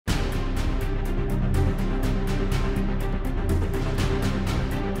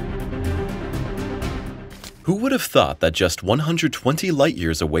Who would have thought that just 120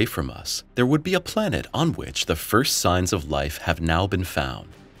 light-years away from us, there would be a planet on which the first signs of life have now been found?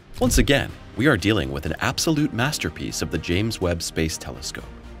 Once again, we are dealing with an absolute masterpiece of the James Webb Space Telescope.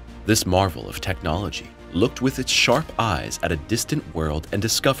 This marvel of technology looked with its sharp eyes at a distant world and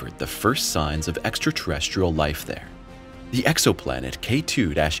discovered the first signs of extraterrestrial life there. The exoplanet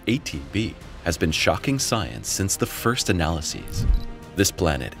K2-18B has been shocking science since the first analyses. This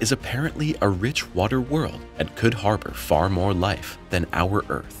planet is apparently a rich water world and could harbor far more life than our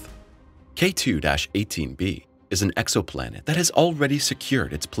Earth. K2-18B is an exoplanet that has already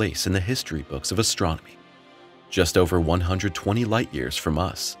secured its place in the history books of astronomy. Just over 120 light-years from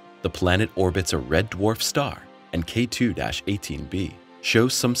us, the planet orbits a red dwarf star, and K2-18B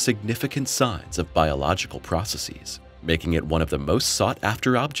shows some significant signs of biological processes, making it one of the most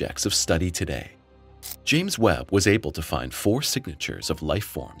sought-after objects of study today. James Webb was able to find 4 signatures of life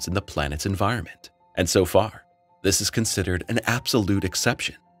forms in the planet's environment, and so far, this is considered an absolute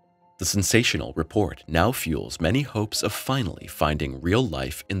exception. The sensational report now fuels many hopes of finally finding real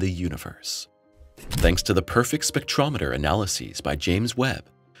life in the universe. Thanks to the perfect spectrometer analyses by James Webb,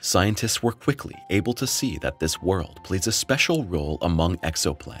 scientists were quickly able to see that this world plays a special role among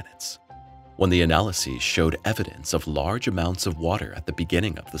exoplanets. When the analyses showed evidence of large amounts of water at the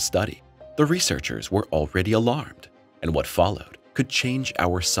beginning of the study, the researchers were already alarmed, and what followed could change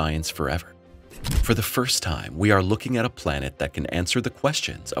our science forever. For the first time, we are looking at a planet that can answer the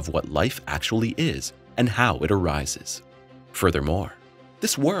questions of what life actually is and how it arises. Furthermore,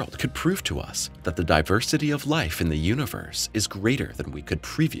 this world could prove to us that the diversity of life in the universe is greater than we could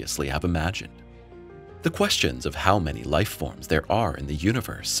previously have imagined. The questions of how many life forms there are in the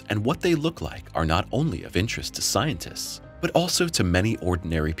universe and what they look like are not only of interest to scientists, but also to many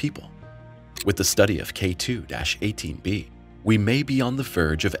ordinary people. With the study of K2-18B, we may be on the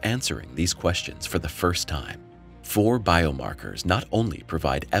verge of answering these questions for the first time. 4 biomarkers not only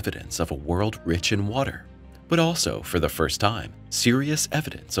provide evidence of a world rich in water, but also, for the first time, serious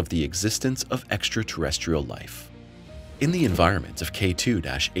evidence of the existence of extraterrestrial life. In the environment of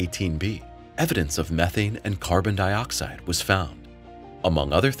K2-18B, evidence of methane and carbon dioxide was found.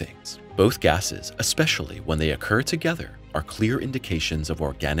 Among other things, both gases, especially when they occur together, are clear indications of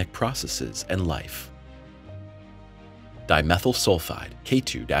organic processes and life. Dimethyl sulfide,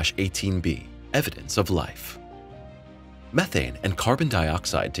 K2-18B, evidence of life. Methane and carbon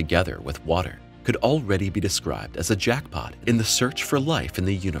dioxide together with water could already be described as a jackpot in the search for life in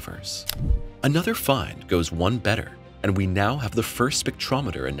the universe. Another find goes one better, and we now have the first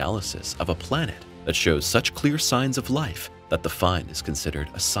spectrometer analysis of a planet that shows such clear signs of life that the find is considered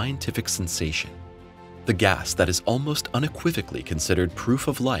a scientific sensation. The gas that is almost unequivocally considered proof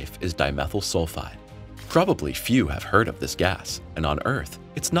of life is dimethyl sulfide. Probably few have heard of this gas, and on Earth,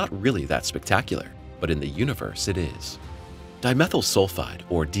 it's not really that spectacular, but in the universe it is. Dimethyl sulfide,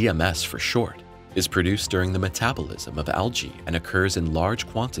 or DMS for short, is produced during the metabolism of algae and occurs in large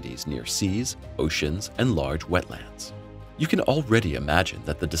quantities near seas, oceans, and large wetlands. You can already imagine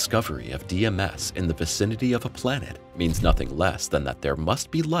that the discovery of DMS in the vicinity of a planet means nothing less than that there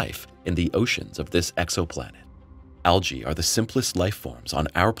must be life in the oceans of this exoplanet. Algae are the simplest life forms on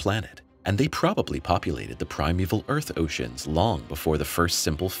our planet, and they probably populated the primeval Earth oceans long before the first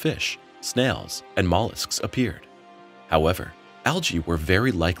simple fish, snails, and mollusks appeared. However, algae were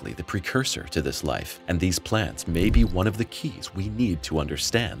very likely the precursor to this life, and these plants may be one of the keys we need to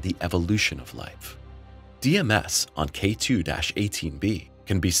understand the evolution of life. DMS on K2-18B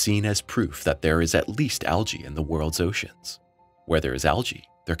can be seen as proof that there is at least algae in the world's oceans. Where there is algae,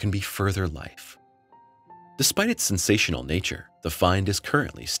 there can be further life. Despite its sensational nature, the find is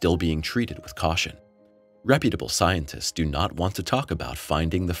currently still being treated with caution. Reputable scientists do not want to talk about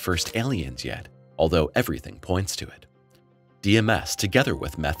finding the first aliens yet, although everything points to it. DMS, together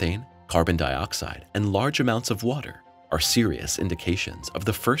with methane, carbon dioxide, and large amounts of water, are serious indications of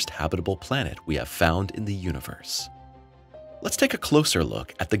the first habitable planet we have found in the universe. Let's take a closer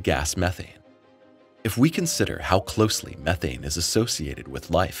look at the gas methane. If we consider how closely methane is associated with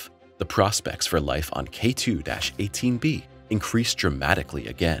life, the prospects for life on K2-18B increase dramatically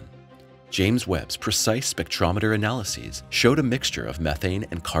again. James Webb's precise spectrometer analyses showed a mixture of methane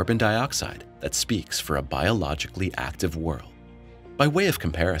and carbon dioxide that speaks for a biologically active world. By way of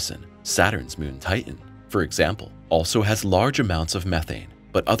comparison, Saturn's moon Titan, for example, also has large amounts of methane,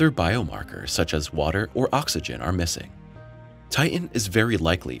 but other biomarkers such as water or oxygen are missing. Titan is very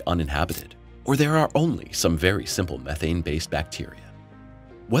likely uninhabited, or there are only some very simple methane-based bacteria.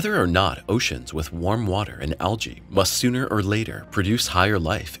 Whether or not oceans with warm water and algae must sooner or later produce higher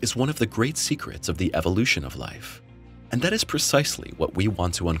life is one of the great secrets of the evolution of life, and that is precisely what we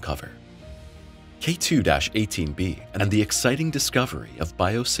want to uncover. K2-18B and the exciting discovery of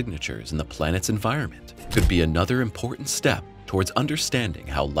biosignatures in the planet's environment could be another important step towards understanding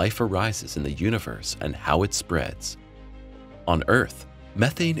how life arises in the universe and how it spreads. On Earth,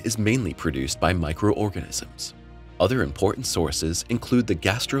 methane is mainly produced by microorganisms. Other important sources include the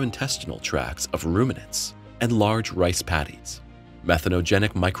gastrointestinal tracts of ruminants and large rice paddies.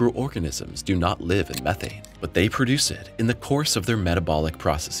 Methanogenic microorganisms do not live in methane, but they produce it in the course of their metabolic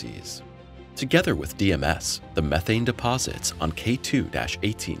processes. Together with DMS, the methane deposits on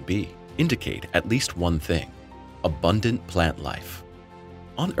K2-18B indicate at least one thing: abundant plant life.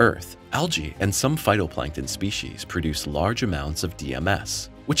 On Earth, algae and some phytoplankton species produce large amounts of DMS,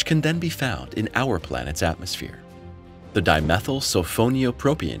 which can then be found in our planet's atmosphere. The dimethyl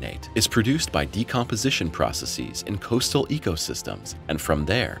sulfonneopropionate is produced by decomposition processes in coastal ecosystems, and from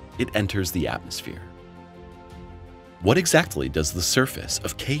there, it enters the atmosphere. What exactly does the surface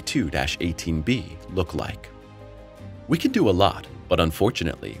of K2-18B look like? We can do a lot, but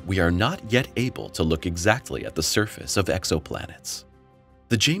unfortunately, we are not yet able to look exactly at the surface of exoplanets.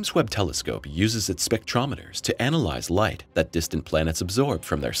 The James Webb Telescope uses its spectrometers to analyze light that distant planets absorb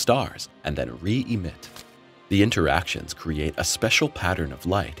from their stars and then re-emit. The interactions create a special pattern of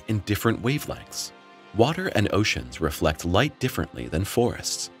light in different wavelengths. Water and oceans reflect light differently than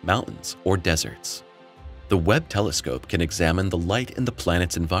forests, mountains, or deserts. The Webb telescope can examine the light in the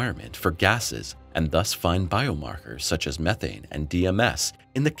planet's environment for gases and thus find biomarkers such as methane and DMS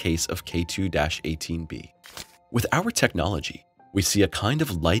in the case of K2-18B. With our technology, we see a kind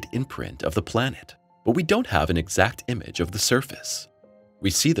of light imprint of the planet, but we don't have an exact image of the surface. We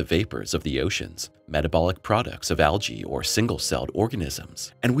see the vapors of the oceans, metabolic products of algae or single-celled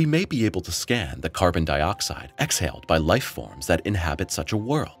organisms, and we may be able to scan the carbon dioxide exhaled by life forms that inhabit such a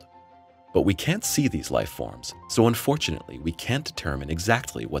world. But we can't see these life forms, so unfortunately we can't determine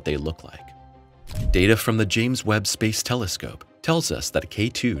exactly what they look like. Data from the James Webb Space Telescope tells us that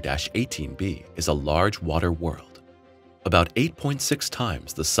K2-18B is a large water world, about 8.6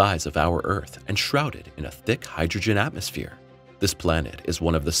 times the size of our Earth and shrouded in a thick hydrogen atmosphere. This planet is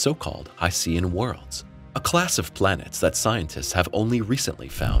one of the so-called Hycean worlds, a class of planets that scientists have only recently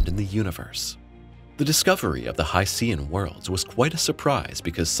found in the universe. The discovery of the Hycean worlds was quite a surprise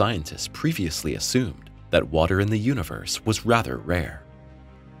because scientists previously assumed that water in the universe was rather rare.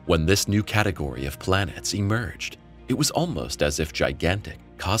 When this new category of planets emerged, it was almost as if gigantic,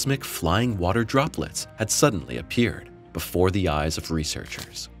 cosmic flying water droplets had suddenly appeared before the eyes of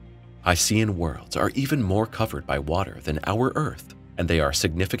researchers. Hycean worlds are even more covered by water than our Earth, and they are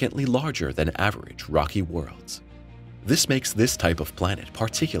significantly larger than average rocky worlds. This makes this type of planet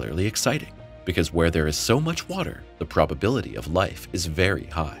particularly exciting, because where there is so much water, the probability of life is very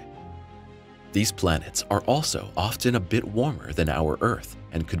high. These planets are also often a bit warmer than our Earth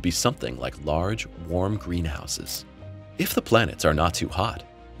and could be something like large, warm greenhouses. If the planets are not too hot,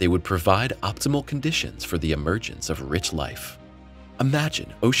 they would provide optimal conditions for the emergence of rich life.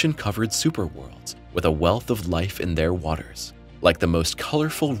 Imagine ocean-covered superworlds with a wealth of life in their waters, like the most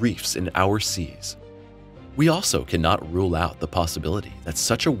colorful reefs in our seas. We also cannot rule out the possibility that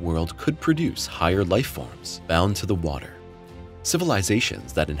such a world could produce higher life forms bound to the water.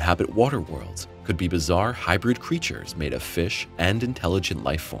 Civilizations that inhabit water worlds could be bizarre hybrid creatures made of fish and intelligent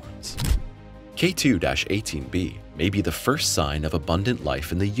life forms. K2-18B may be the first sign of abundant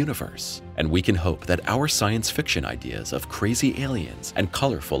life in the universe, and we can hope that our science fiction ideas of crazy aliens and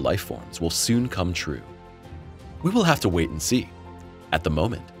colorful life forms will soon come true. We will have to wait and see. At the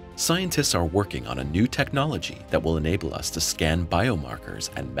moment, scientists are working on a new technology that will enable us to scan biomarkers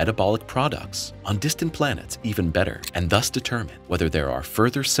and metabolic products on distant planets even better, and thus determine whether there are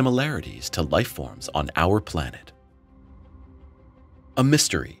further similarities to life forms on our planet. A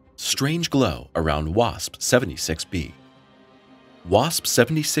mystery. Strange glow around WSP-76b.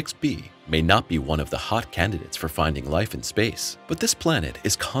 WSP-76b may not be one of the hot candidates for finding life in space, but this planet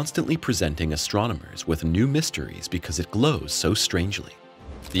is constantly presenting astronomers with new mysteries because it glows so strangely.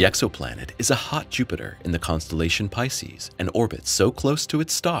 The exoplanet is a hot Jupiter in the constellation Pisces and orbits so close to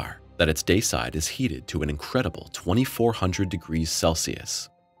its star that its day side is heated to an incredible 2400 degrees Celsius.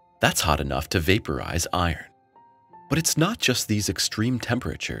 That's hot enough to vaporize iron. But it's not just these extreme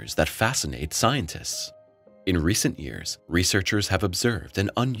temperatures that fascinate scientists. In recent years, researchers have observed an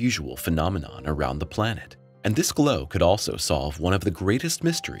unusual phenomenon around the planet, and this glow could also solve one of the greatest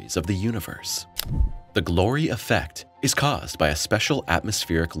mysteries of the universe. The glory effect is caused by a special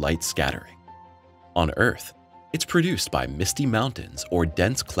atmospheric light scattering. On Earth, it's produced by misty mountains or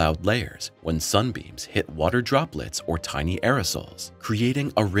dense cloud layers when sunbeams hit water droplets or tiny aerosols,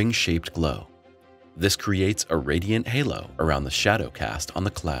 creating a ring-shaped glow. This creates a radiant halo around the shadow cast on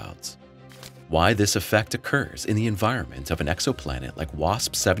the clouds. Why this effect occurs in the environment of an exoplanet like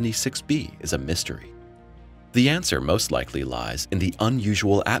WSP-76b is a mystery. The answer most likely lies in the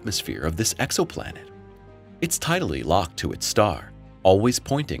unusual atmosphere of this exoplanet. It's tidally locked to its star, always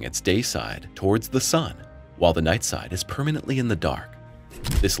pointing its day side towards the sun, while the night side is permanently in the dark.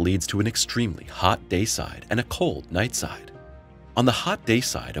 This leads to an extremely hot day side and a cold night side. On the hot day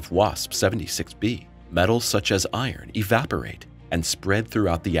side of WSP-76b, metals such as iron evaporate and spread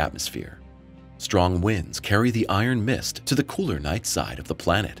throughout the atmosphere. Strong winds carry the iron mist to the cooler night side of the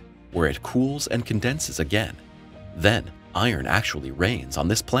planet, where it cools and condenses again. Then, iron actually rains on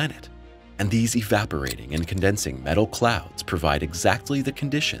this planet. And these evaporating and condensing metal clouds provide exactly the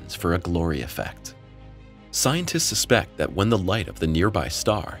conditions for a glory effect. Scientists suspect that when the light of the nearby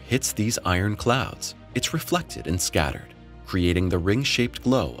star hits these iron clouds, it's reflected and scattered, creating the ring-shaped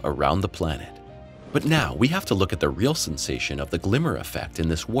glow around the planet. But now we have to look at the real sensation of the glimmer effect in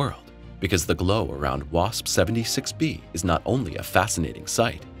this world, because the glow around WSP-76b is not only a fascinating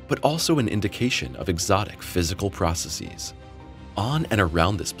sight, but also an indication of exotic physical processes. On and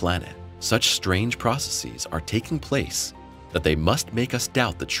around this planet, such strange processes are taking place that they must make us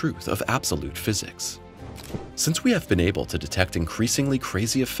doubt the truth of absolute physics. Since we have been able to detect increasingly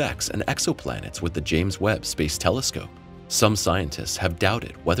crazy effects in exoplanets with the James Webb Space Telescope, some scientists have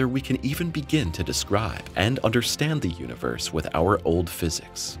doubted whether we can even begin to describe and understand the universe with our old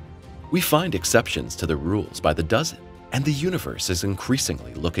physics. We find exceptions to the rules by the dozen, and the universe is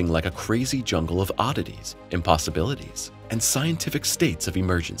increasingly looking like a crazy jungle of oddities, impossibilities, and scientific states of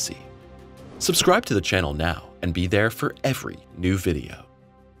emergency. Subscribe to the channel now and be there for every new video.